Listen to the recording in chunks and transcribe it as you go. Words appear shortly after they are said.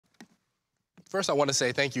First, I want to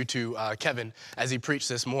say thank you to Kevin as he preached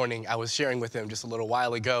this morning. I was sharing with him just a little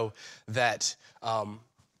while ago that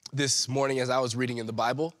this morning as I was reading in the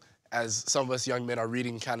Bible, as some of us young men are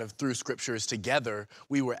reading kind of through scriptures together,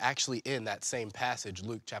 we were actually in that same passage,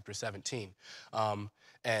 Luke chapter 17.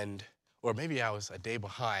 Or maybe I was a day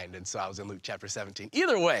behind, and so I was in Luke chapter 17.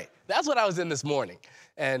 Either way, that's what I was in this morning.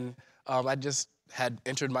 And I just had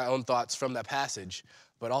entered my own thoughts from that passage.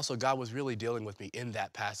 But also God was really dealing with me in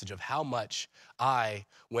that passage of how much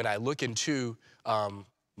when I look into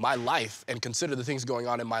my life and consider the things going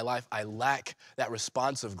on in my life, I lack that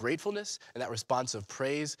response of gratefulness and that response of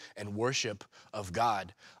praise and worship of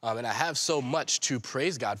God. And I have so much to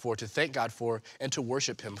praise God for, to thank God for, and to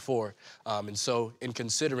worship him for. And so in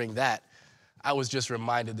considering that, I was just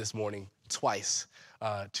reminded this morning twice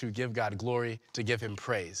to give God glory, to give him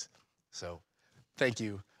praise. So thank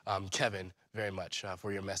you, Kevin, very much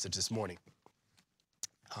for your message this morning.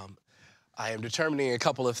 I am determining a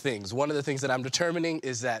couple of things. One of the things that I'm determining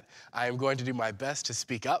is that I am going to do my best to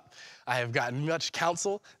speak up. I have gotten much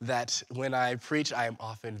counsel that when I preach, I am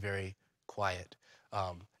often very quiet.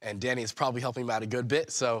 And Danny is probably helping me out a good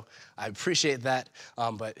bit, so I appreciate that.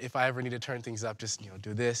 But if I ever need to turn things up, just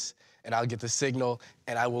do this, and I'll get the signal,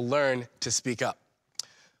 and I will learn to speak up.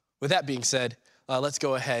 With that being said, let's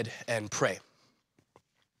go ahead and pray.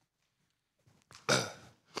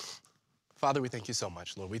 Father, we thank you so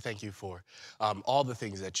much, Lord. We thank you for all the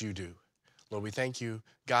things that you do. Lord, we thank you,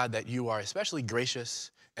 God, that you are especially gracious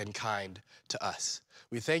and kind to us.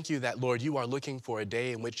 We thank you that, Lord, you are looking for a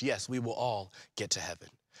day in which, yes, we will all get to heaven.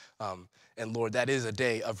 And Lord, that is a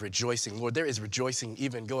day of rejoicing. Lord, there is rejoicing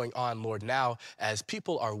even going on, Lord, now as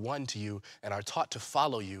people are won to you and are taught to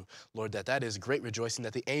follow you, Lord, that is great rejoicing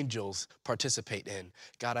that the angels participate in.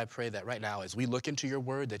 God, I pray that right now as we look into your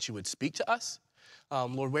word, that you would speak to us,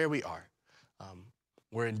 Lord, where we are.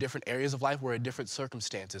 We're in different areas of life. We're in different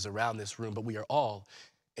circumstances around this room, but we are all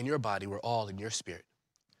in your body. We're all in your spirit.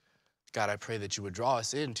 God, I pray that you would draw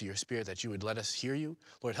us into your spirit, that you would let us hear you.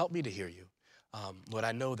 Lord, help me to hear you. Lord,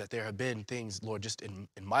 I know that there have been things, Lord, just in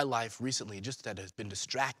my life recently, just that has been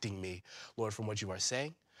distracting me, Lord, from what you are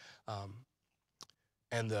saying.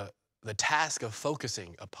 And the task of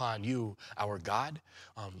focusing upon you, our God,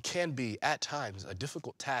 can be at times a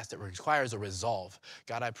difficult task that requires a resolve.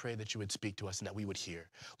 God, I pray that you would speak to us and that we would hear.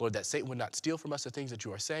 Lord, that Satan would not steal from us the things that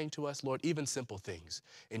you are saying to us, Lord, even simple things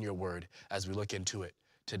in your word as we look into it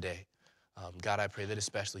today. God, I pray that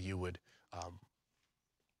especially you would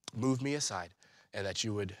move me aside and that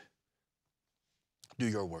you would do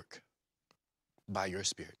your work by your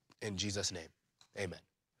spirit. In Jesus' name, amen.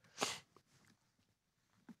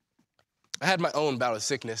 I had my own bout of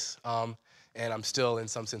sickness, and I'm still in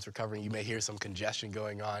some sense recovering. You may hear some congestion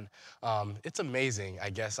going on. It's amazing, I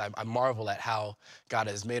guess. I marvel at how God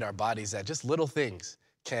has made our bodies that just little things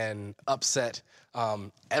can upset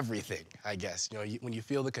everything, I guess. When you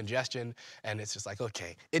feel the congestion and it's just like,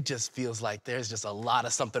 okay, it just feels like there's just a lot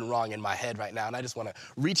of something wrong in my head right now, and I just want to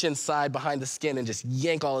reach inside behind the skin and just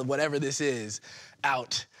yank all of whatever this is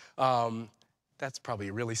out. That's probably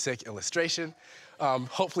a really sick illustration.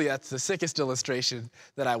 Hopefully that's the sickest illustration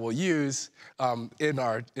that I will use in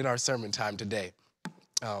our sermon time today.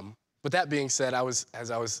 With that being said,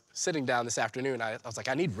 as I was sitting down this afternoon, I was like,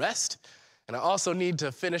 I need rest, and I also need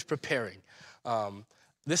to finish preparing.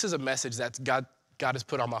 This is a message that God has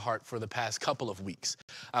put on my heart for the past couple of weeks.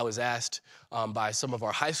 I was asked by some of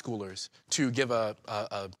our high schoolers to give a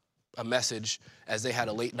message as they had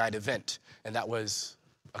a late night event, and that was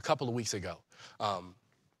a couple of weeks ago.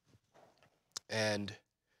 And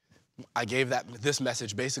I gave this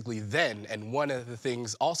message basically then, and one of the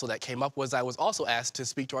things also that came up was I was also asked to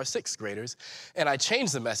speak to our sixth graders, and I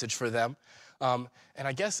changed the message for them. And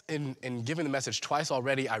I guess in giving the message twice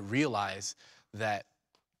already, I realize that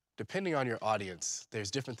depending on your audience,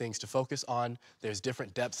 there's different things to focus on, there's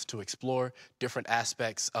different depths to explore, different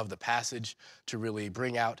aspects of the passage to really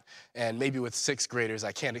bring out. And maybe with sixth graders,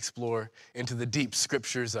 I can't explore into the deep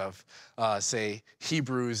scriptures of, say,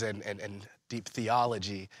 Hebrews and deep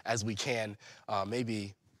theology as we can,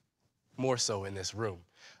 maybe more so in this room.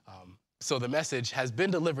 So the message has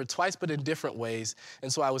been delivered twice, but in different ways.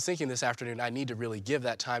 And so I was thinking this afternoon, I need to really give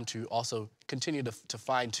that time to also continue to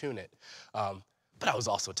fine-tune it. But I was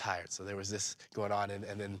also tired, so there was this going on and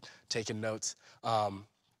then taking notes.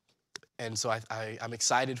 And so I'm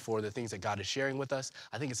excited for the things that God is sharing with us.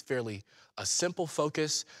 I think it's fairly a simple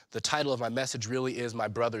focus. The title of my message really is My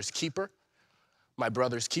Brother's Keeper. My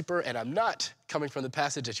Brother's Keeper, and I'm not coming from the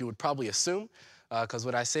passage that you would probably assume, because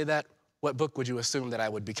when I say that, what book would you assume that I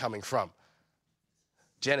would be coming from?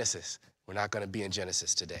 Genesis. We're not going to be in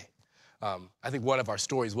Genesis today. I think one of our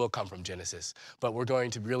stories will come from Genesis, but we're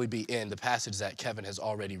going to really be in the passage that Kevin has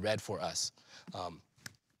already read for us.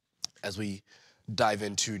 As we dive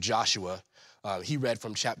into Joshua, he read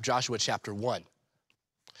from Joshua chapter 1.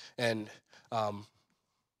 And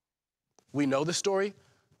we know the story.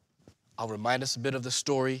 I'll remind us a bit of the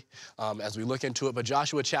story as we look into it. But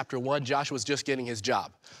Joshua chapter 1, Joshua's just getting his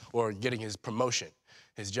job or getting his promotion,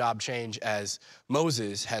 his job change as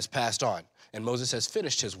Moses has passed on and Moses has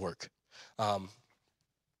finished his work.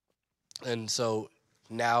 And so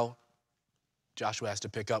now Joshua has to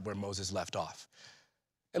pick up where Moses left off.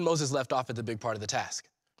 And Moses left off at the big part of the task.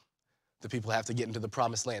 The people have to get into the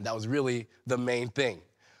promised land. That was really the main thing.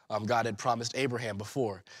 God had promised Abraham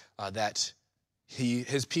before that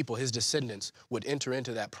his people, his descendants, would enter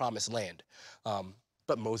into that promised land.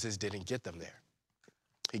 But Moses didn't get them there.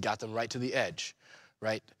 He got them right to the edge,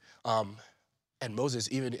 right? And Moses,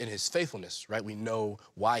 even in his faithfulness, right, we know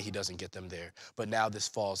why he doesn't get them there. But now this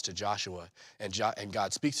falls to Joshua. And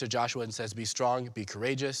God speaks to Joshua and says, be strong, be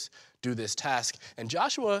courageous, do this task. And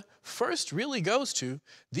Joshua first really goes to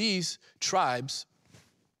these tribes,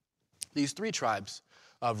 these three tribes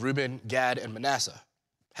of Reuben, Gad, and Manasseh.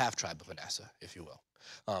 Half tribe of Manasseh, if you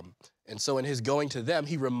will. And so in his going to them,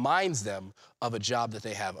 he reminds them of a job that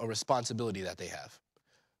they have, a responsibility that they have.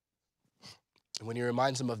 And when he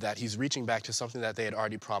reminds them of that, he's reaching back to something that they had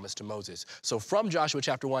already promised to Moses. So from Joshua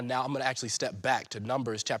chapter 1, now I'm going to actually step back to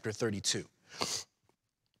Numbers chapter 32.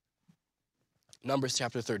 Numbers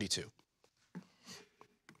chapter 32. I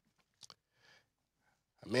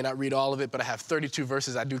may not read all of it, but I have 32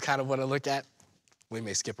 verses I do kind of want to look at. We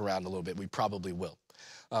may skip around a little bit. We probably will.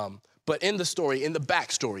 But in the story, in the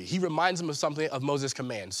backstory, he reminds them of something of Moses'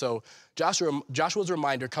 command. So Joshua's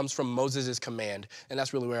reminder comes from Moses' command, and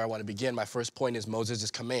that's really where I want to begin. My first point is Moses'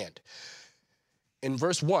 command. In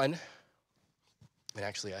verse 1, and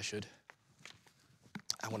actually I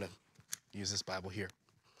want to use this Bible here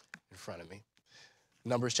in front of me.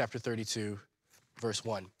 Numbers chapter 32, verse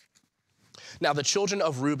 1. Now the children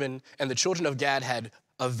of Reuben and the children of Gad had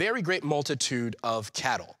a very great multitude of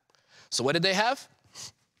cattle. So what did they have?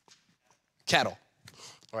 Cattle.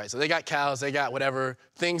 All right, so they got cows, they got whatever,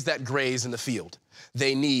 things that graze in the field.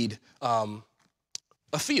 They need a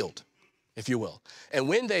field, if you will. And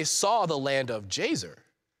when they saw the land of Jazer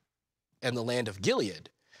and the land of Gilead,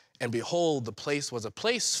 and behold, the place was a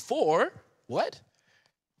place for, what?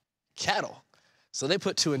 Cattle. So they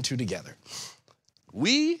put two and two together.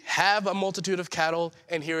 We have a multitude of cattle,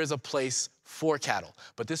 and here is a place for cattle.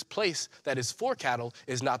 But this place that is for cattle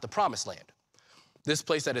is not the promised land. This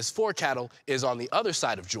place that is for cattle is on the other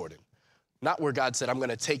side of Jordan. Not where God said, I'm going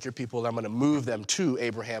to take your people and I'm going to move them to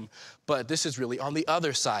Abraham, but this is really on the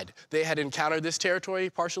other side. They had encountered this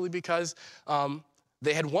territory partially because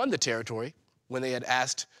they had won the territory when they had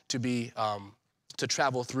asked to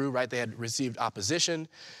travel through, right? They had received opposition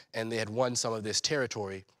and they had won some of this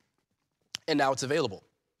territory. And now it's available.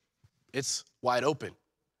 It's wide open.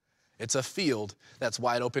 It's a field that's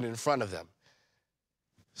wide open in front of them.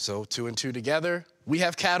 So two and two together, we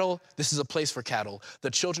have cattle. This is a place for cattle. The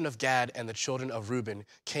children of Gad and the children of Reuben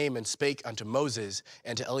came and spake unto Moses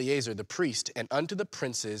and to Eleazar the priest and unto the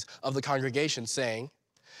princes of the congregation, saying,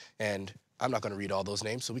 and I'm not going to read all those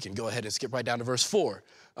names, so we can go ahead and skip right down to verse 4.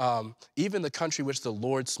 Even the country which the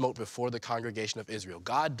Lord smote before the congregation of Israel.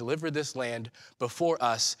 God delivered this land before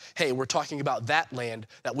us. Hey, we're talking about that land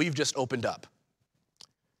that we've just opened up.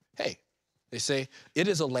 Hey, they say, it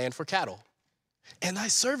is a land for cattle. And thy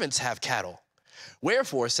servants have cattle.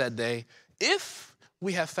 Wherefore, said they, if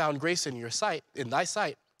we have found grace in thy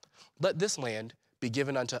sight, let this land be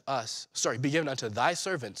given unto thy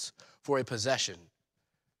servants for a possession,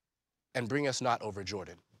 and bring us not over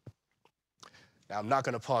Jordan. Now, I'm not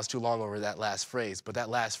going to pause too long over that last phrase, but that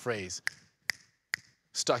last phrase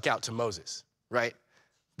stuck out to Moses, right?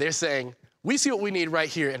 They're saying, we see what we need right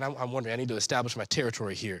here, and I'm wondering, I need to establish my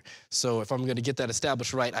territory here. So if I'm going to get that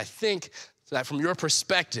established right, I think that from your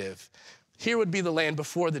perspective, here would be the land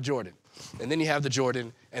before the Jordan. And then you have the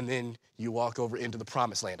Jordan, and then you walk over into the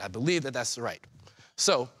promised land. I believe that that's right.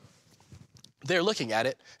 So they're looking at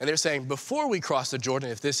it, and they're saying, before we cross the Jordan,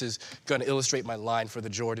 if this is going to illustrate my line for the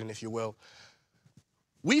Jordan, if you will,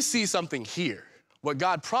 we see something here. What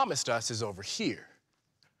God promised us is over here.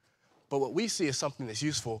 But what we see is something that's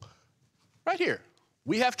useful right here.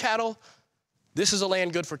 We have cattle. This is a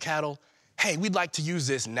land good for cattle. Hey, we'd like to use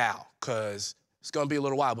this now because it's going to be a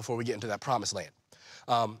little while before we get into that promised land.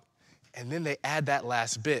 And then they add that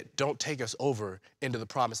last bit, don't take us over into the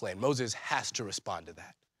promised land. Moses has to respond to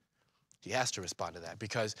that. He has to respond to that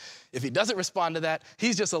because if he doesn't respond to that,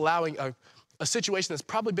 he's just allowing a situation that's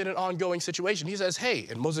probably been an ongoing situation. He says, hey,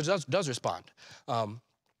 and Moses does respond.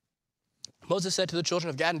 Moses said to the children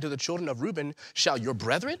of Gad and to the children of Reuben, shall your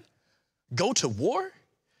brethren go to war?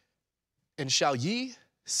 And shall ye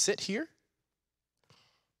sit here?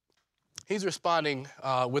 He's responding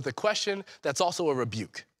with a question that's also a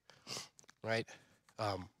rebuke, right?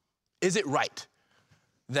 Is it right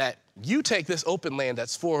that you take this open land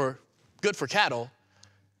that's good for cattle,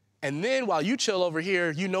 and then while you chill over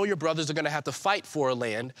here, you know your brothers are going to have to fight for a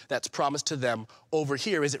land that's promised to them over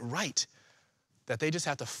here? Is it right that they just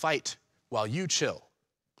have to fight while you chill?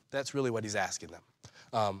 That's really what he's asking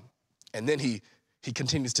them. And then he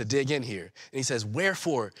continues to dig in here, and he says,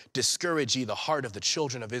 wherefore discourage ye the heart of the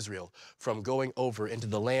children of Israel from going over into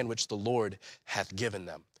the land which the Lord hath given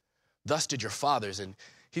them? Thus did your fathers, and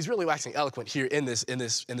he's really waxing eloquent here in this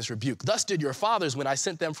rebuke. Thus did your fathers when I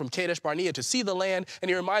sent them from Kadesh Barnea to see the land. And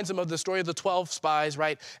he reminds them of the story of the 12 spies,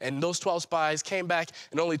 right? And those 12 spies came back,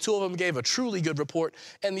 and only 2 of them gave a truly good report.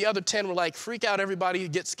 And the other 10 were like, freak out, everybody,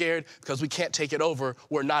 get scared, because we can't take it over.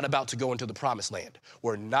 We're not about to go into the promised land.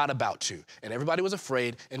 We're not about to. And everybody was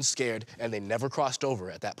afraid and scared, and they never crossed over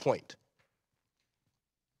at that point.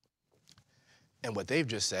 And what they've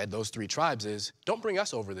just said, those 3 tribes, is don't bring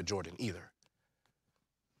us over the Jordan either.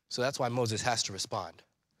 So that's why Moses has to respond.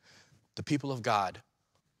 The people of God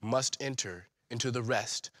must enter into the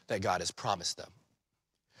rest that God has promised them.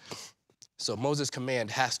 So Moses'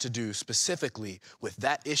 command has to do specifically with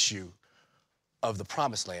that issue of the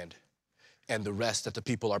promised land and the rest that the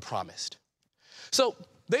people are promised. So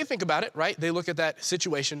they think about it, right? They look at that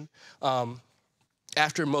situation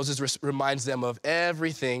after Moses reminds them of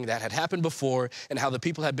everything that had happened before and how the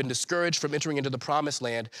people had been discouraged from entering into the promised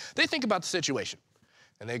land. They think about the situation.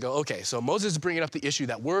 And they go, okay, so Moses is bringing up the issue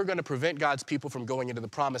that we're going to prevent God's people from going into the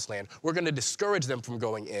promised land. We're going to discourage them from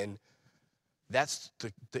going in. That's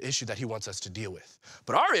the issue that he wants us to deal with.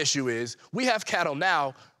 But our issue is we have cattle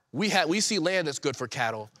now. We see land that's good for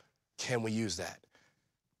cattle. Can we use that?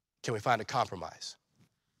 Can we find a compromise?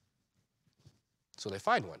 So they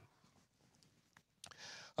find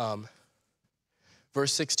one.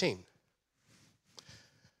 Verse 16.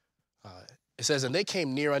 It says, and they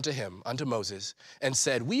came near unto him, unto Moses, and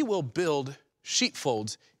said, we will build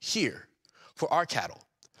sheepfolds here for our cattle,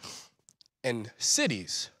 and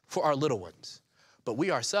cities for our little ones. But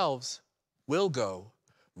we ourselves will go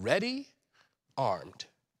ready, armed,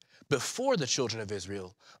 before the children of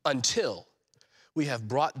Israel, until we have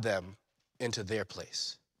brought them into their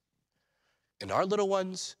place. And our little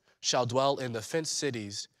ones shall dwell in the fenced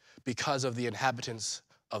cities because of the inhabitants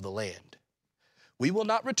of the land. We will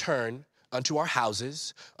not return unto our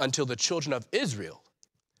houses until the children of Israel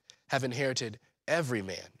have inherited every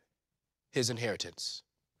man his inheritance.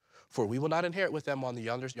 For we will not inherit with them on the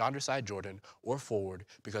yonder side Jordan or forward,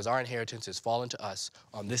 because our inheritance is fallen to us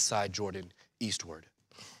on this side Jordan eastward.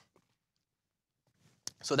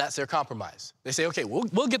 So that's their compromise. They say, okay,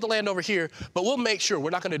 we'll get the land over here, but we'll make sure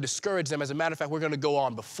we're not going to discourage them. As a matter of fact, we're going to go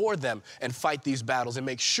on before them and fight these battles and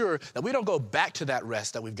make sure that we don't go back to that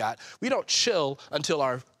rest that we've got. We don't chill until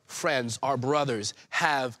our friends, our brothers,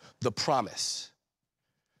 have the promise.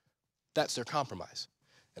 That's their compromise.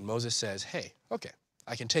 And Moses says, hey, okay,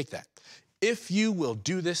 I can take that. If you will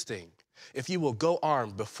do this thing, if you will go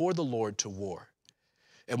armed before the Lord to war,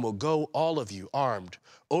 and will go all of you armed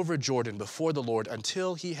over Jordan before the Lord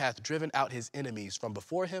until he hath driven out his enemies from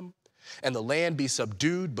before him, and the land be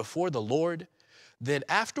subdued before the Lord, then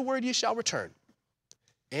afterward ye shall return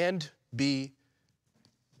and be,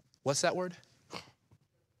 what's that word?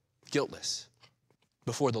 Guiltless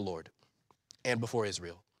before the Lord and before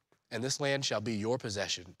Israel. And this land shall be your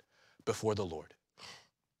possession before the Lord.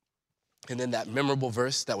 And then that memorable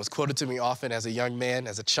verse that was quoted to me often as a young man,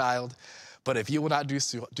 as a child, but if you will not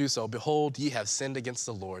do so, behold, ye have sinned against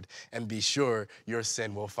the Lord, and be sure your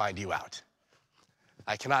sin will find you out.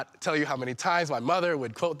 I cannot tell you how many times my mother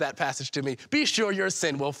would quote that passage to me, be sure your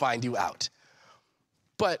sin will find you out.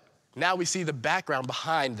 But now we see the background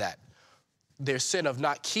behind that, their sin of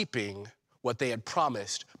not keeping what they had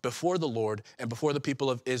promised before the Lord and before the people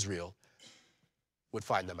of Israel would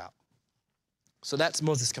find them out. So that's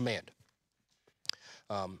Moses' command.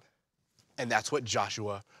 And that's what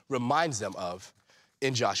Joshua reminds them of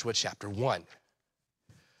in Joshua chapter 1.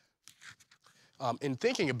 In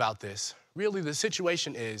thinking about this, really the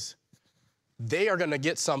situation is they are going to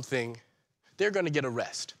get something, they're going to get a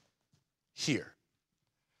rest here.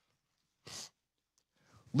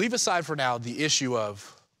 Leave aside for now the issue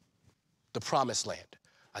of the promised land.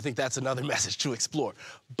 I think that's another message to explore.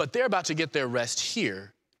 But they're about to get their rest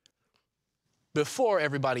here before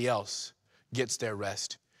everybody else gets their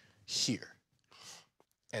rest here.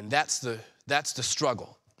 And that's That's the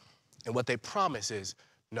struggle. And what they promise is,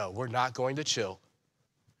 no, we're not going to chill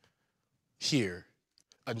here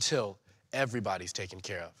until everybody's taken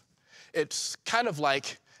care of. It's kind of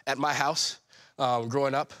like at my house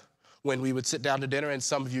growing up when we would sit down to dinner, and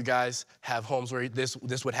some of you guys have homes where this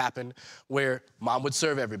would happen, where mom would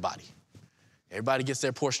serve everybody. Everybody gets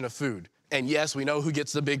their portion of food. And yes, we know who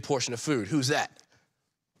gets the big portion of food. Who's that?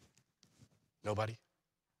 Nobody?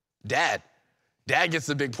 Dad. Dad gets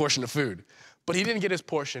the big portion of food. But he didn't get his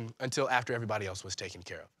portion until after everybody else was taken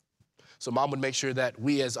care of. So mom would make sure that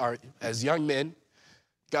we as young men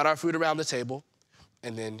got our food around the table,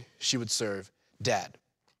 and then she would serve dad.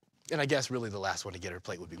 And I guess really the last one to get her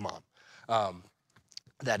plate would be mom.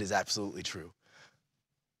 That is absolutely true.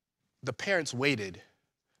 The parents waited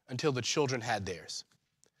until the children had theirs.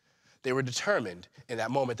 They were determined in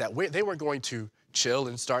that moment that they were going to chill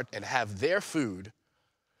and start and have their food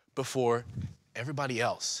before everybody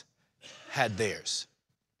else had theirs.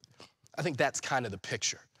 I think that's kind of the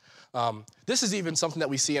picture. This is even something that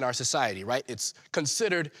we see in our society, right? It's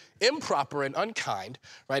considered improper and unkind,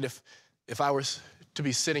 right? If I was to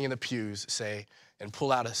be sitting in the pews, say, and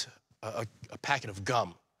pull out a packet of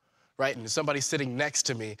gum, right? And somebody's sitting next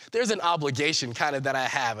to me, there's an obligation kind of that I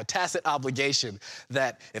have, a tacit obligation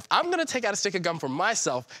that if I'm gonna take out a stick of gum for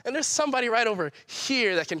myself, and there's somebody right over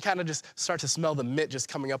here that can kind of just start to smell the mint just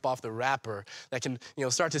coming up off the wrapper, that can,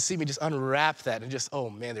 start to see me just unwrap that and just, oh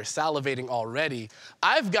man, they're salivating already.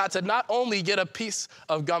 I've got to not only get a piece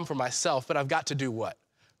of gum for myself, but I've got to do what?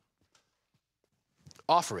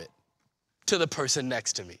 Offer it to the person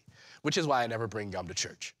next to me, which is why I never bring gum to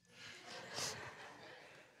church.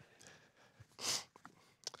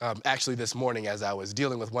 Actually, this morning, as I was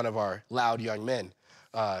dealing with one of our loud young men,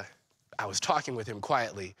 I was talking with him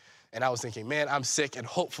quietly, and I was thinking, man, I'm sick, and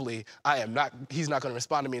hopefully he's not going to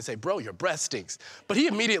respond to me and say, bro, your breath stinks. But he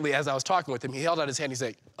immediately, as I was talking with him, he held out his hand, he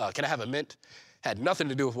said, can I have a mint? Had nothing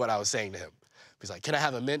to do with what I was saying to him. He's like, can I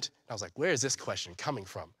have a mint? And I was like, where is this question coming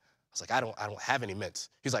from? I was like, I don't have any mints.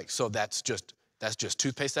 He's like, so that's just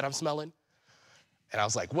toothpaste that I'm smelling? And I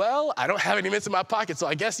was like, well, I don't have any mints in my pocket, so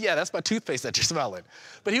I guess, yeah, that's my toothpaste that you're smelling.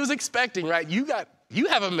 But he was expecting, right, you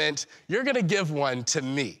have a mint, you're gonna give one to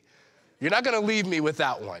me. You're not gonna leave me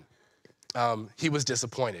without one. He was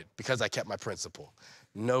disappointed because I kept my principle.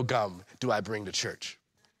 No gum do I bring to church.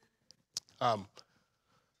 But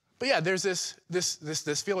yeah, there's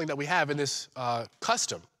this feeling that we have in this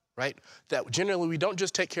custom, right, that generally we don't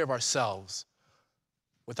just take care of ourselves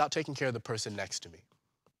without taking care of the person next to me.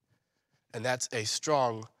 And that's a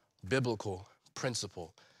strong biblical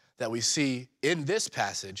principle that we see in this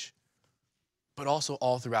passage, but also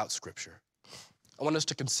all throughout Scripture. I want us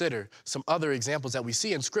to consider some other examples that we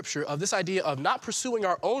see in Scripture of this idea of not pursuing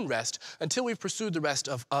our own rest until we've pursued the rest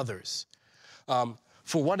of others.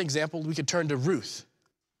 For one example, we could turn to Ruth.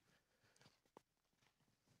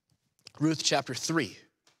 Ruth chapter 3.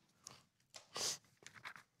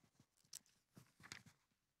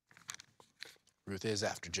 Ruth is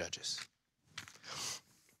after Judges.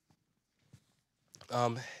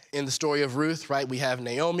 In the story of Ruth, right, we have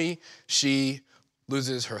Naomi. She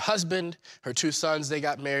loses her husband, her two sons, they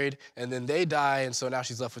got married, and then they die, and so now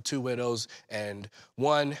she's left with two widows, and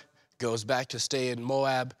one goes back to stay in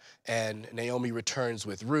Moab, and Naomi returns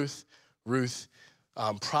with Ruth. Ruth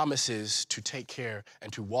promises to take care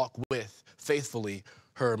and to walk with, faithfully,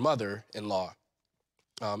 her mother-in-law.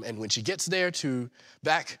 And when she gets there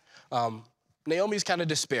Naomi's kind of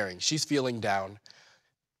despairing. She's feeling down.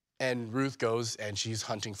 And Ruth goes and she's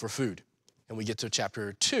hunting for food. And we get to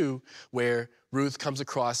chapter 2 where Ruth comes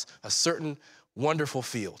across a certain wonderful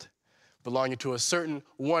field belonging to a certain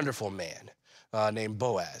wonderful man named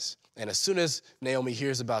Boaz. And as soon as Naomi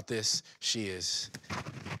hears about this, she is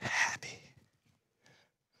happy.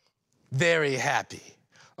 Very happy.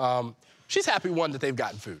 She's happy, one, that they've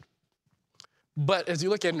gotten food. But as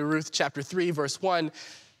you look into Ruth chapter 3, verse 1,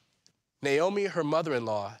 Naomi, her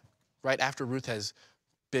mother-in-law, right after Ruth has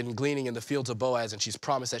been gleaning in the fields of Boaz, and she's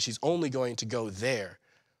promised that she's only going to go there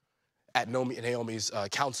at Naomi's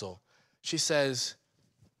counsel, she says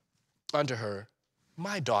unto her,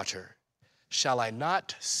 my daughter, shall I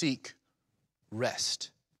not seek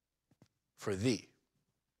rest for thee?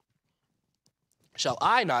 Shall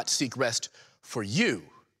I not seek rest for you,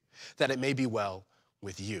 that it may be well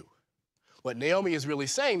with you? What Naomi is really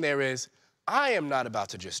saying there is, I am not about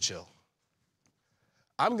to just chill.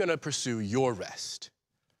 I'm gonna pursue your rest,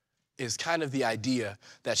 is kind of the idea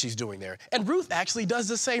that she's doing there. And Ruth actually does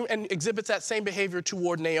the same and exhibits that same behavior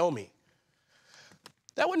toward Naomi.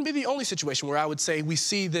 That wouldn't be the only situation where I would say we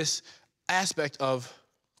see this aspect of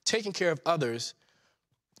taking care of others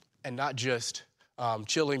and not just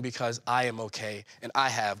chilling because I am okay and I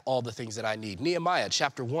have all the things that I need. Nehemiah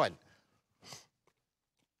chapter 1.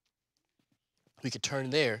 We could turn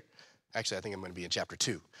there. Actually, I think I'm going to be in chapter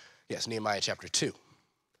 2. Yes, Nehemiah chapter 2.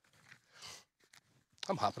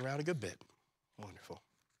 I'm hopping around a good bit. Wonderful.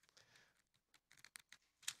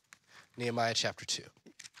 Nehemiah chapter 2.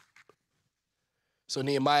 So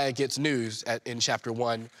Nehemiah gets news in chapter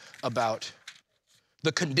 1 about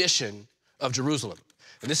the condition of Jerusalem.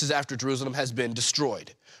 And this is after Jerusalem has been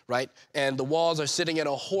destroyed, right? And the walls are sitting in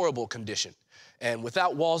a horrible condition. And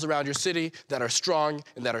without walls around your city that are strong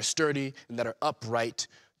and that are sturdy and that are upright,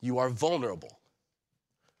 you are vulnerable.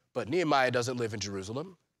 But Nehemiah doesn't live in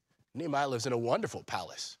Jerusalem. Nehemiah lives in a wonderful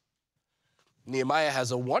palace. Nehemiah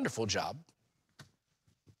has a wonderful job.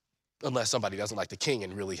 Unless somebody doesn't like the king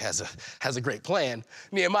and really has a great plan.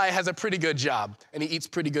 Nehemiah has a pretty good job, and he eats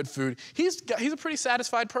pretty good food. He's a pretty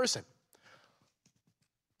satisfied person.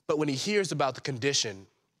 But when he hears about the condition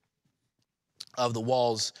of the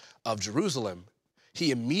walls of Jerusalem, he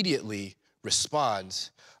immediately responds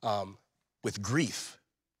with grief.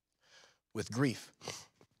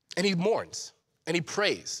 And he mourns, and he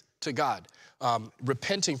prays to God,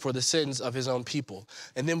 repenting for the sins of his own people.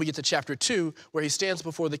 And then we get to chapter 2, where he stands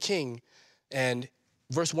before the king, and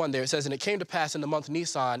verse 1 there, it says, "And it came to pass in the month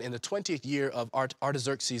Nisan, in the 20th year of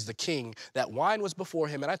Artaxerxes the king, that wine was before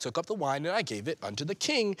him, and I took up the wine, and I gave it unto the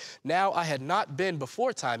king. Now I had not been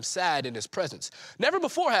before time sad in his presence. Never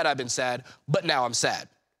before had I been sad, but now I'm sad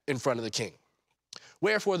in front of the king.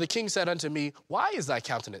 Wherefore the king said unto me, Why is thy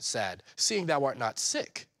countenance sad, seeing thou art not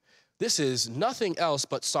sick? This is nothing else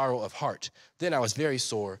but sorrow of heart. Then I was very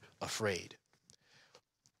sore afraid."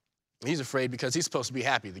 He's afraid because he's supposed to be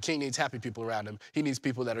happy. The king needs happy people around him. He needs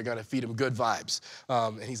people that are going to feed him good vibes.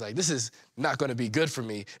 And he's like, this is not going to be good for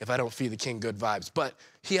me if I don't feed the king good vibes. But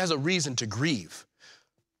he has a reason to grieve.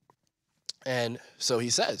 And so he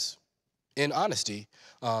says, in honesty,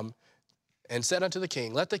 and said unto the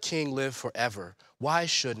king, "Let the king live forever. Why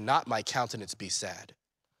should not my countenance be sad?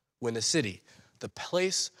 When the city, the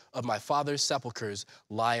place of my father's sepulchres,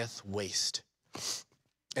 lieth waste,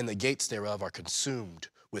 and the gates thereof are consumed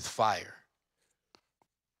with fire."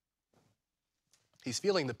 He's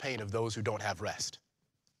feeling the pain of those who don't have rest.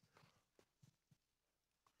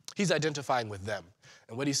 He's identifying with them.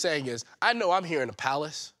 And what he's saying is, I know I'm here in a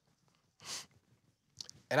palace,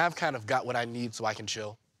 and I've kind of got what I need so I can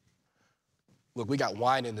chill. Look, we got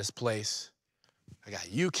wine in this place. I got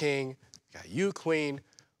you, king. I got you, queen.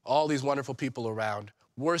 All these wonderful people around.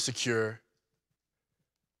 We're secure.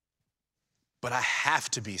 But I have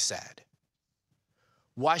to be sad.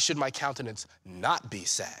 Why should my countenance not be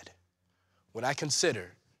sad when I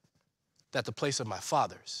consider that the place of my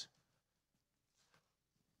fathers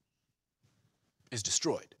is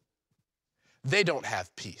destroyed? They don't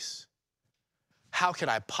have peace. How can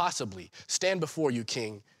I possibly stand before you,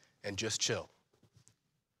 king, and just chill?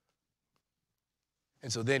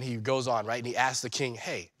 And so then he goes on, right? And he asks the king,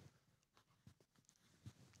 hey,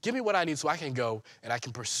 give me what I need so I can go and I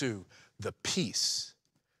can pursue the peace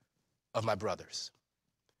of my brothers.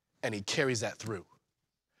 And he carries that through.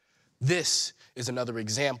 This is another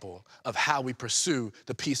example of how we pursue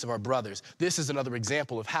the peace of our brothers. This is another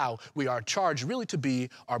example of how we are charged really to be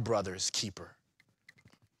our brother's keeper.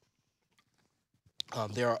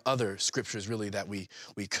 There are other scriptures really that we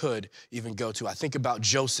could even go to. I think about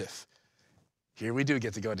Joseph. Here we do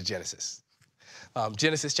get to go to Genesis.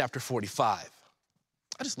 Genesis chapter 45.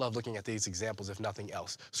 I just love looking at these examples, if nothing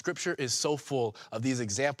else. Scripture is so full of these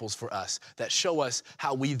examples for us that show us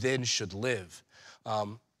how we then should live.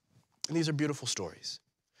 And these are beautiful stories.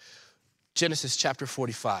 Genesis chapter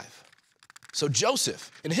 45. So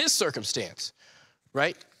Joseph, in his circumstance,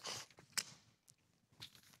 right?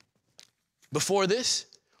 Before this,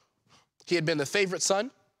 he had been the favorite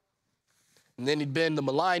son, and then he'd been the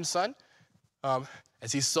maligned son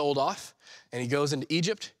as he's sold off, and he goes into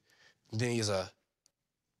Egypt, and then he's a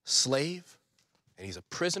slave, and he's a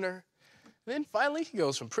prisoner. And then finally, he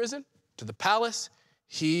goes from prison to the palace.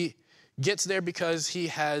 He gets there because he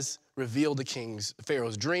has revealed the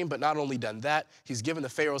Pharaoh's dream, but not only done that, he's given the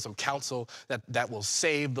Pharaoh some counsel that will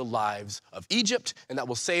save the lives of Egypt, and that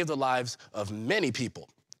will save the lives of many people.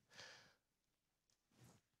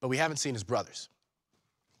 But we haven't seen his brothers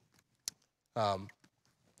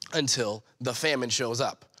until the famine shows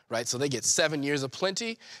up, right? So they get 7 years of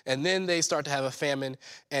plenty, and then they start to have a famine,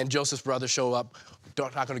 and Joseph's brothers show up.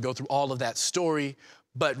 Not going to go through all of that story,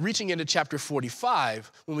 but reaching into chapter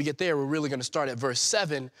 45, when we get there, we're really going to start at verse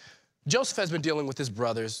 7. Joseph has been dealing with his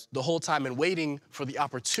brothers the whole time and waiting for the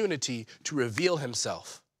opportunity to reveal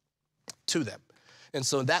himself to them. And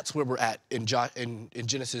so that's where we're at in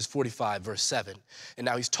Genesis 45, verse 7. And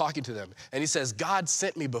now he's talking to them. And he says, God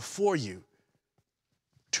sent me before you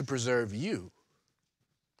to preserve you.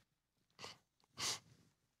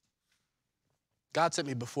 God sent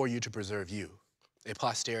me before you to preserve you, a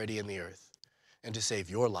posterity in the earth, and to save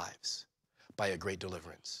your lives by a great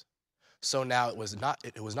deliverance. So now it was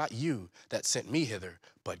not you that sent me hither,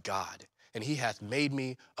 but God. And he hath made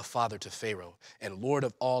me a father to Pharaoh, and lord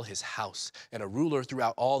of all his house, and a ruler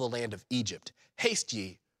throughout all the land of Egypt. Haste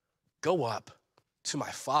ye, go up to my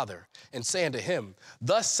father, and say unto him,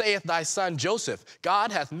 Thus saith thy son Joseph,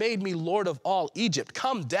 God hath made me lord of all Egypt.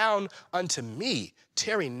 Come down unto me,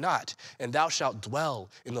 tarry not, and thou shalt dwell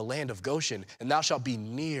in the land of Goshen, and thou shalt be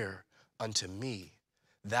near unto me,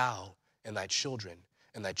 thou and thy children,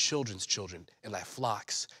 and thy children's children, and thy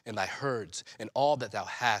flocks, and thy herds, and all that thou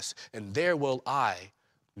hast, and there will I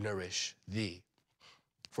nourish thee.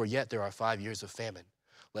 For yet there are 5 years of famine,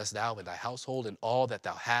 lest thou and thy household and all that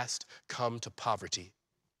thou hast come to poverty.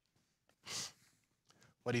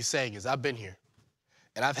 What he's saying is, I've been here,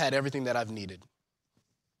 and I've had everything that I've needed,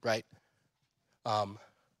 right?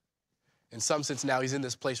 In some sense now he's in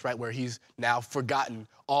this place, right, where he's now forgotten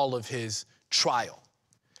all of his trial.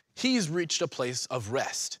 He's reached a place of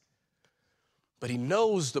rest. But he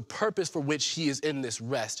knows the purpose for which he is in this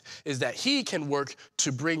rest is that he can work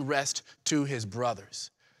to bring rest to his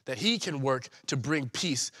brothers, that he can work to bring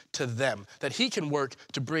peace to them, that he can work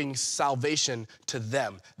to bring salvation to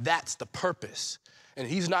them. That's the purpose. And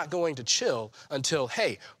he's not going to chill until,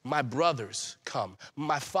 hey, my brothers come,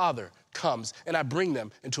 my father comes, and I bring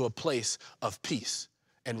them into a place of peace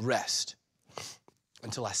and rest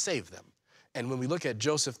until I save them. And when we look at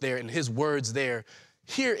Joseph there and his words there,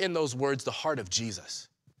 hear in those words the heart of Jesus,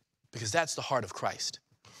 because that's the heart of Christ.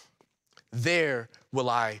 There will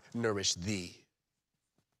I nourish thee.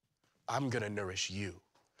 I'm going to nourish you,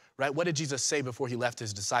 right? What did Jesus say before he left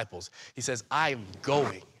his disciples? He says, I am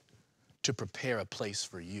going to prepare a place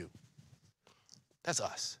for you. That's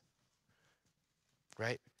us,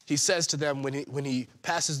 right? He says to them when he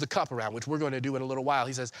passes the cup around, which we're going to do in a little while,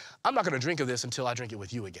 he says, I'm not going to drink of this until I drink it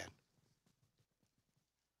with you again.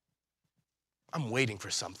 I'm waiting for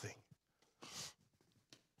something.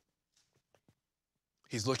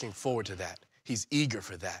 He's looking forward to that. He's eager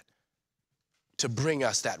for that, to bring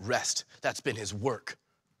us that rest. That's been his work.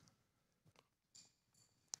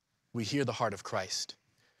 We hear the heart of Christ.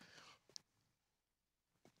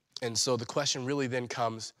 And so the question really then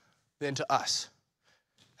comes then to us.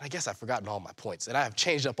 I guess I've forgotten all my points, and I have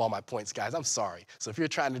changed up all my points, guys. I'm sorry. So if you're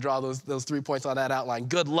trying to draw those 3 points on that outline,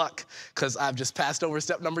 good luck, because I've just passed over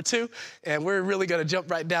step number 2, and we're really going to jump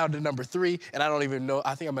right down to number 3, and I don't even know.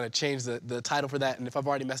 I think I'm going to change the title for that, and if I've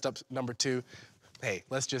already messed up number 2, hey,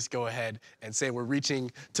 let's just go ahead and say we're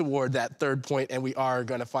reaching toward that 3rd point, and we are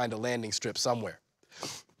going to find a landing strip somewhere.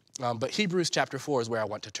 But Hebrews chapter 4 is where I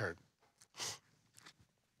want to turn.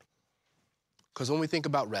 Because when we think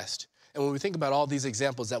about rest, and when we think about all these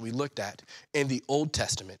examples that we looked at in the Old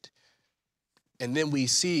Testament, and then we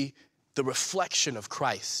see the reflection of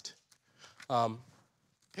Christ,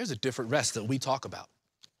 there's a different rest that we talk about.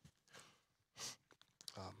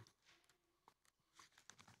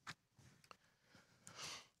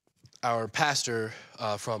 Our pastor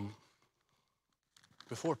from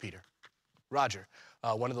before Peter, Roger,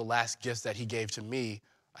 one of the last gifts that he gave to me,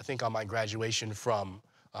 I think on my graduation from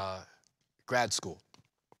grad school,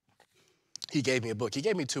 he gave me a book. He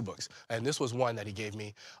gave me 2 books, and this was one that he gave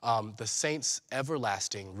me, The Saints'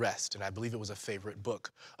 Everlasting Rest, and I believe it was a favorite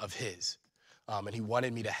book of his. And he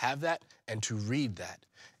wanted me to have that and to read that.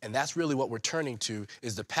 And that's really what we're turning to,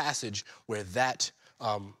 is the passage where that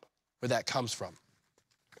comes from.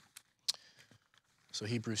 So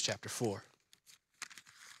Hebrews chapter 4.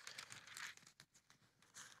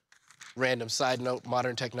 Random side note,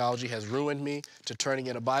 modern technology has ruined me to turning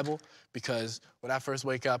in a Bible, because when I first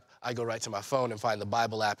wake up, I go right to my phone and find the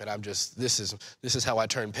Bible app, and I'm just, this is how I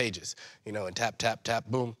turn pages, and tap, tap, tap,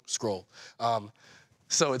 boom, scroll.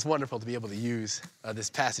 So it's wonderful to be able to use this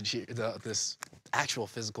passage here, this actual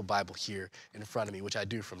physical Bible here in front of me, which I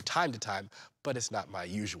do from time to time, but it's not my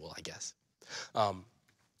usual, I guess.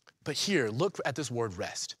 But here, look at this word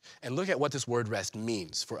rest, and look at what this word rest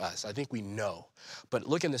means for us. I think we know, but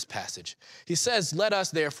look in this passage. He says, let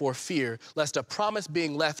us therefore fear, lest a promise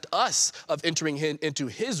being left us of entering into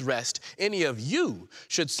his rest, any of you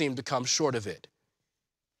should seem to come short of it.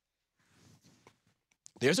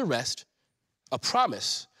 There's a rest, a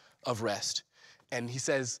promise of rest, and he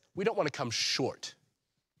says, we don't want to come short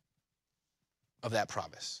of that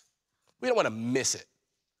promise. We don't want to miss it.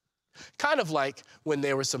 Kind of like when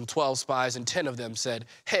there were some 12 spies and 10 of them said,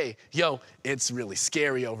 hey, yo, it's really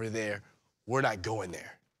scary over there. We're not going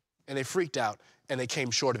there. And they freaked out and they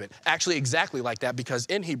came short of it. Actually, exactly like that, because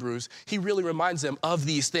in Hebrews, he really reminds them of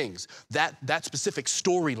these things, that specific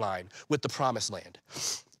storyline with the promised land.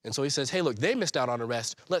 And so he says, hey, look, they missed out on a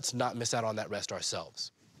rest. Let's not miss out on that rest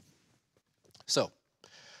ourselves. So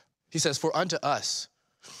he says, for unto us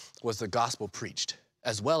was the gospel preached,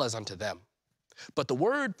 as well as unto them. But the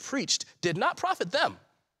word preached did not profit them,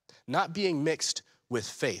 not being mixed with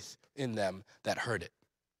faith in them that heard it.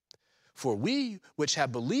 For we which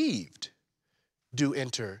have believed do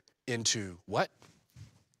enter into what?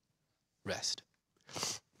 Rest.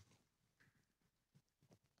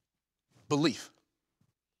 Belief.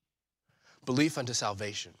 Belief unto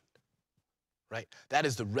salvation, right? That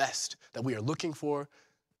is the rest that we are looking for.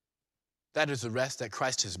 That is the rest that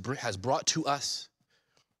Christ has brought to us.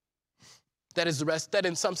 That is the rest that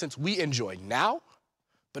in some sense we enjoy now,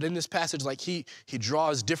 but in this passage, like he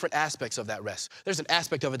draws different aspects of that rest. There's an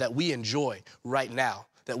aspect of it that we enjoy right now,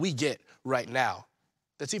 that we get right now,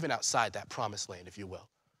 that's even outside that promised land, if you will.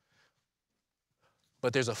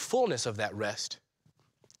 But there's a fullness of that rest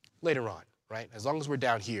later on, right? As long as we're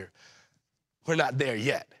down here, we're not there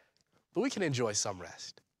yet, but we can enjoy some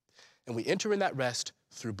rest. And we enter in that rest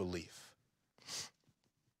through belief.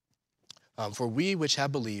 For we which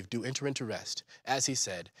have believed do enter into rest, as he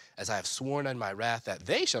said, as I have sworn in my wrath that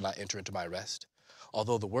they shall not enter into my rest,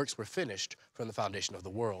 although the works were finished from the foundation of the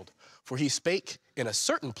world. For he spake in a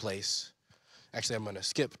certain place. Actually, I'm going to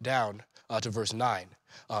skip down to verse 9.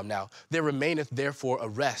 Now, there remaineth therefore a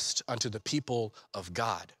rest unto the people of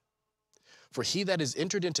God. For he that is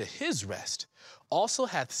entered into his rest also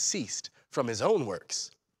hath ceased from his own works,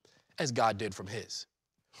 as God did from his.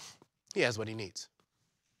 He has what he needs.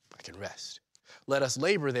 I can rest. Let us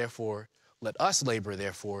labor, therefore,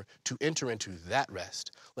 to enter into that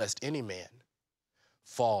rest, lest any man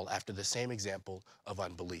fall after the same example of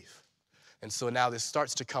unbelief. And so now this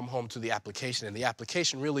starts to come home to the application, and the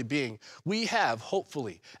application really being, we have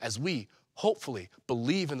hopefully, as we hopefully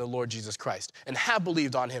believe in the Lord Jesus Christ and have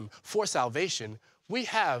believed on him for salvation, we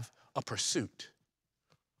have a pursuit.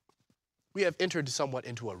 We have entered somewhat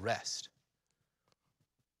into a rest.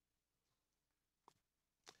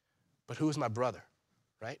 But who is my brother,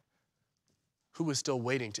 right? Who is still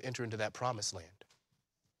waiting to enter into that promised land?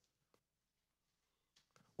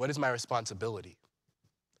 What is my responsibility?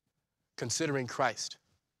 Considering Christ,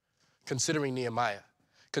 considering Nehemiah,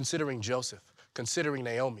 considering Joseph, considering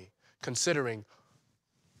Naomi, considering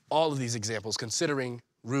all of these examples, considering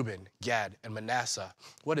Reuben, Gad, and Manasseh,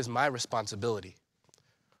 what is my responsibility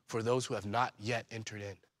for those who have not yet entered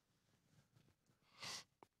in?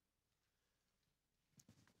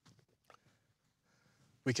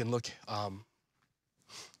 We can look,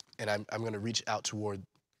 and I'm going to reach out toward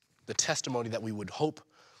the testimony that we would hope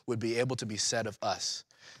would be able to be said of us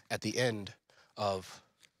at the end of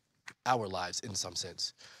our lives in some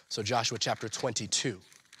sense. So Joshua chapter 22,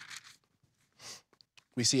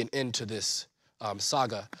 we see an end to this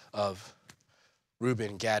saga of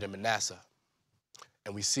Reuben, Gad, and Manasseh.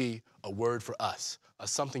 And we see a word for us,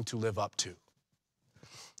 something to live up to.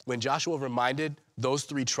 When Joshua reminded those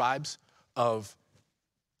three tribes of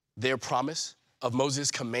their promise, of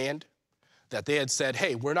Moses' command, that they had said,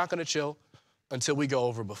 hey, we're not going to chill until we go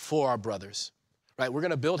over before our brothers, right? We're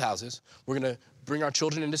going to build houses. We're going to bring our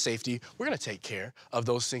children into safety. We're going to take care of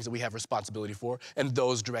those things that we have responsibility for and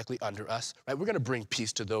those directly under us, right? We're going to bring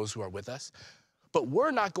peace to those who are with us. But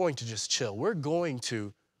we're not going to just chill. We're going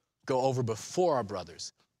to go over before our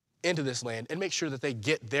brothers into this land and make sure that they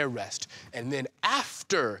get their rest. And then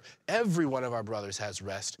after every one of our brothers has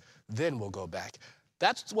rest, then we'll go back.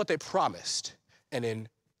 That's what they promised. And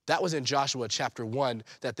that was in Joshua chapter 1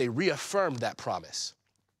 that they reaffirmed that promise.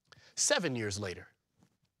 7 years later,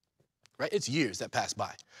 right? It's years that pass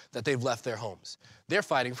by that they've left their homes. They're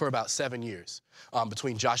fighting for about 7 years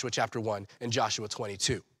between Joshua chapter 1 and Joshua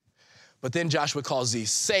 22. But then Joshua calls these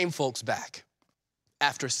same folks back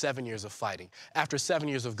after 7 years of fighting, after 7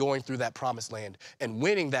 years of going through that promised land and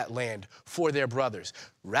winning that land for their brothers,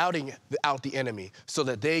 routing out the enemy so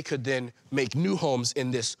that they could then make new homes in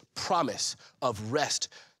this promise of rest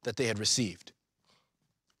that they had received.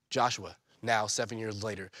 Joshua, now 7 years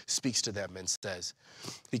later, speaks to them and says,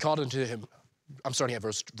 he called unto him, I'm starting at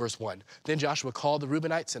verse 1. Then Joshua called the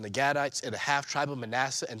Reubenites and the Gadites and the half tribe of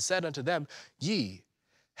Manasseh and said unto them, ye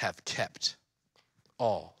have kept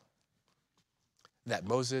all that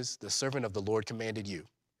Moses, the servant of the Lord, commanded you,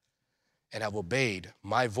 and have obeyed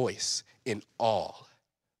my voice in all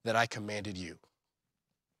that I commanded you.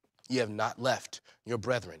 Ye have not left your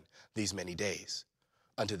brethren these many days.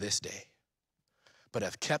 unto this day, but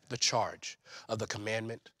have kept the charge of the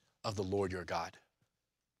commandment of the Lord your God.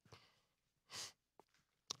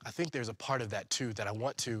 I think there's a part of that too that I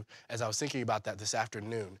want to, as I was thinking about that this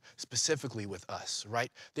afternoon, specifically with us,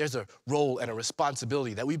 right? There's a role and a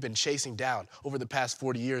responsibility that we've been chasing down over the past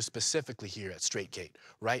 40 years, specifically here at Straight Gate,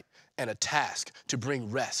 right? And a task to bring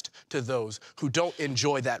rest to those who don't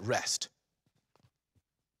enjoy that rest.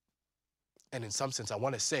 And in some sense, I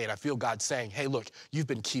want to say, and I feel God saying, hey, look, you've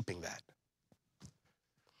been keeping that.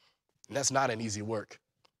 And that's not an easy work.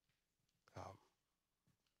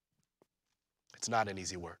 It's not an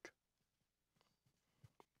easy work.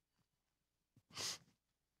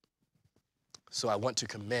 So I want to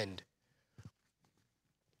commend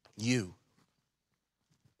you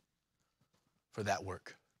for that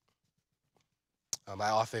work. I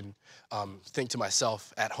often think to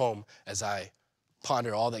myself at home as I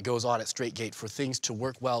ponder all that goes on at Straight Gate for things to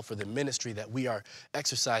work well for the ministry that we are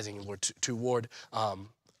exercising toward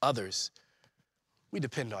others. We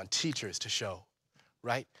depend on teachers to show,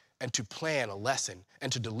 right? And to plan a lesson,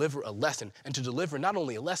 and to deliver a lesson, and to deliver not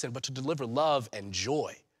only a lesson, but to deliver love and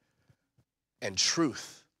joy and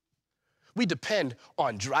truth. We depend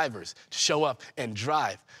on drivers to show up and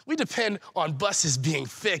drive. We depend on buses being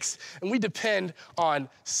fixed, and we depend on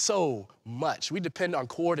so much. We depend on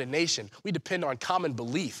coordination. We depend on common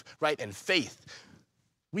belief, right, and faith.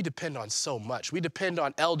 We depend on so much. We depend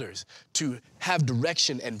on elders to have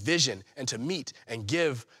direction and vision and to meet and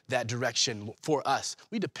give that direction for us.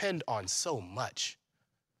 We depend on so much.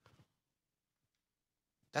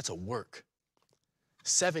 That's a work.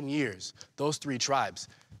 7 years, those 3 tribes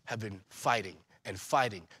have been fighting and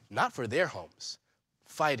fighting, not for their homes,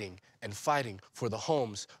 fighting and fighting for the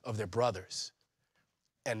homes of their brothers.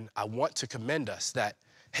 And I want to commend us that,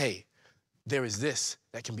 hey, there is this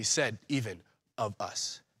that can be said even of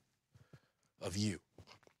us, of you.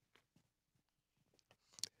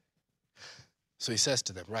 So he says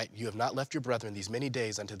to them, right, you have not left your brethren these many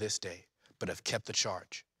days unto this day, but have kept the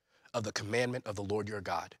charge of the commandment of the Lord your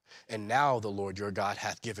God. And now the Lord your God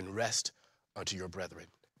hath given rest unto your brethren.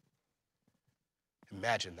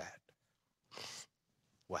 Imagine that.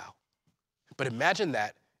 Wow. But imagine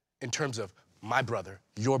that in terms of my brother,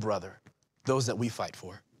 your brother, those that we fight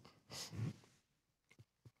for.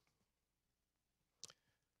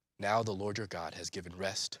 Now the Lord your God has given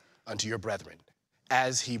rest unto your brethren,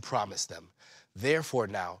 as he promised them. Therefore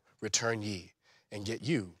now return ye, and get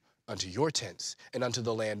you unto your tents, and unto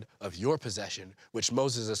the land of your possession, which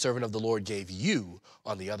Moses, the servant of the Lord, gave you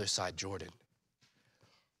on the other side Jordan.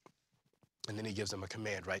 And then he gives them a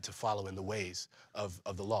command, right, to follow in the ways of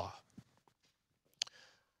the law.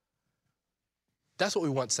 That's what we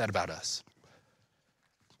want said about us.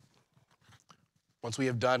 Once we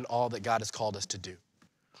have done all that God has called us to do,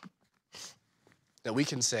 that we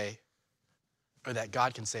can say, or that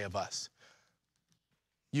God can say of us,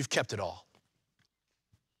 you've kept it all.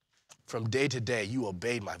 From day to day, you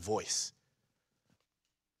obeyed my voice.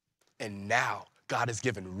 And now God has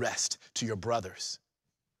given rest to your brothers.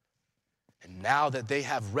 And now that they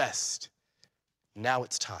have rest, now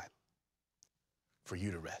it's time for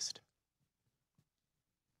you to rest.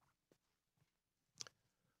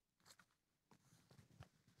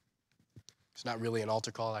 It's not really an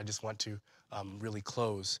altar call. I just want to really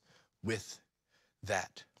close with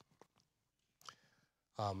that.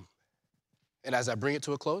 And as I bring it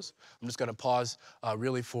to a close, I'm just going to pause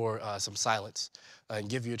really for some silence and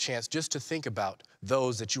give you a chance just to think about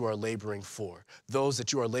those that you are laboring for, those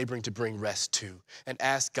that you are laboring to bring rest to, and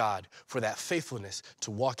ask God for that faithfulness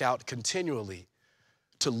to walk out continually,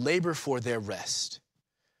 to labor for their rest,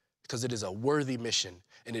 because it is a worthy mission,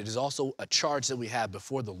 and it is also a charge that we have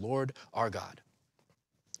before the Lord our God.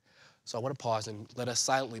 So I want to pause and let us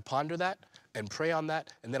silently ponder that and pray on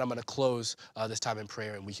that, and then I'm going to close this time in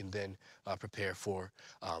prayer, and we can then prepare for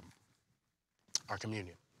our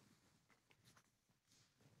communion.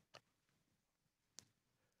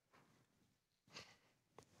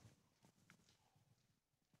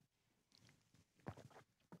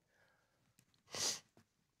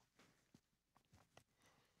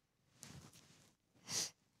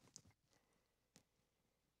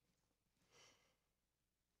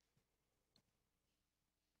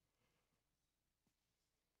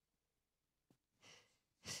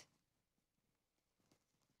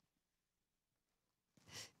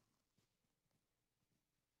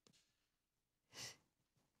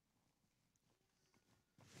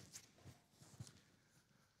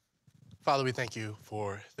 Father, we thank you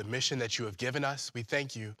for the mission that you have given us. We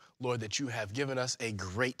thank you, Lord, that you have given us a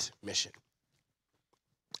great mission,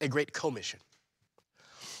 a great commission,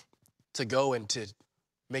 to go and to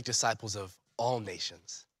make disciples of all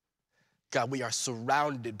nations. God, we are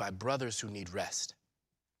surrounded by brothers who need rest.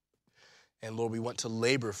 And Lord, we want to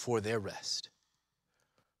labor for their rest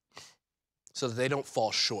so that they don't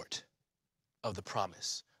fall short of the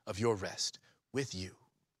promise of your rest with you.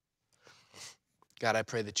 God, I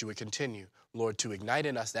pray that you would continue, Lord, to ignite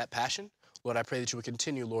in us that passion. Lord, I pray that you would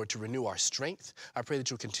continue, Lord, to renew our strength. I pray that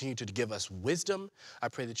you would continue to give us wisdom. I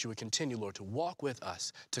pray that you would continue, Lord, to walk with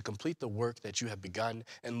us, to complete the work that you have begun.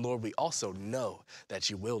 And Lord, we also know that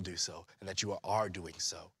you will do so and that you are doing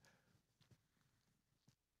so.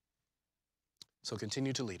 So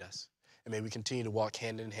continue to lead us, and may we continue to walk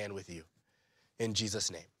hand in hand with you. In Jesus'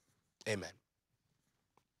 name, amen.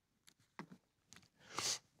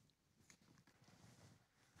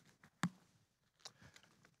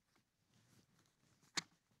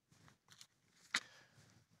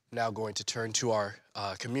 Now going to turn to our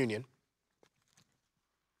communion.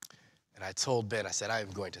 And I told Ben, I said, I am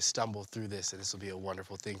going to stumble through this, and this will be a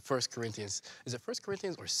wonderful thing. 1 Corinthians, is it 1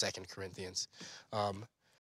 Corinthians or 2 Corinthians?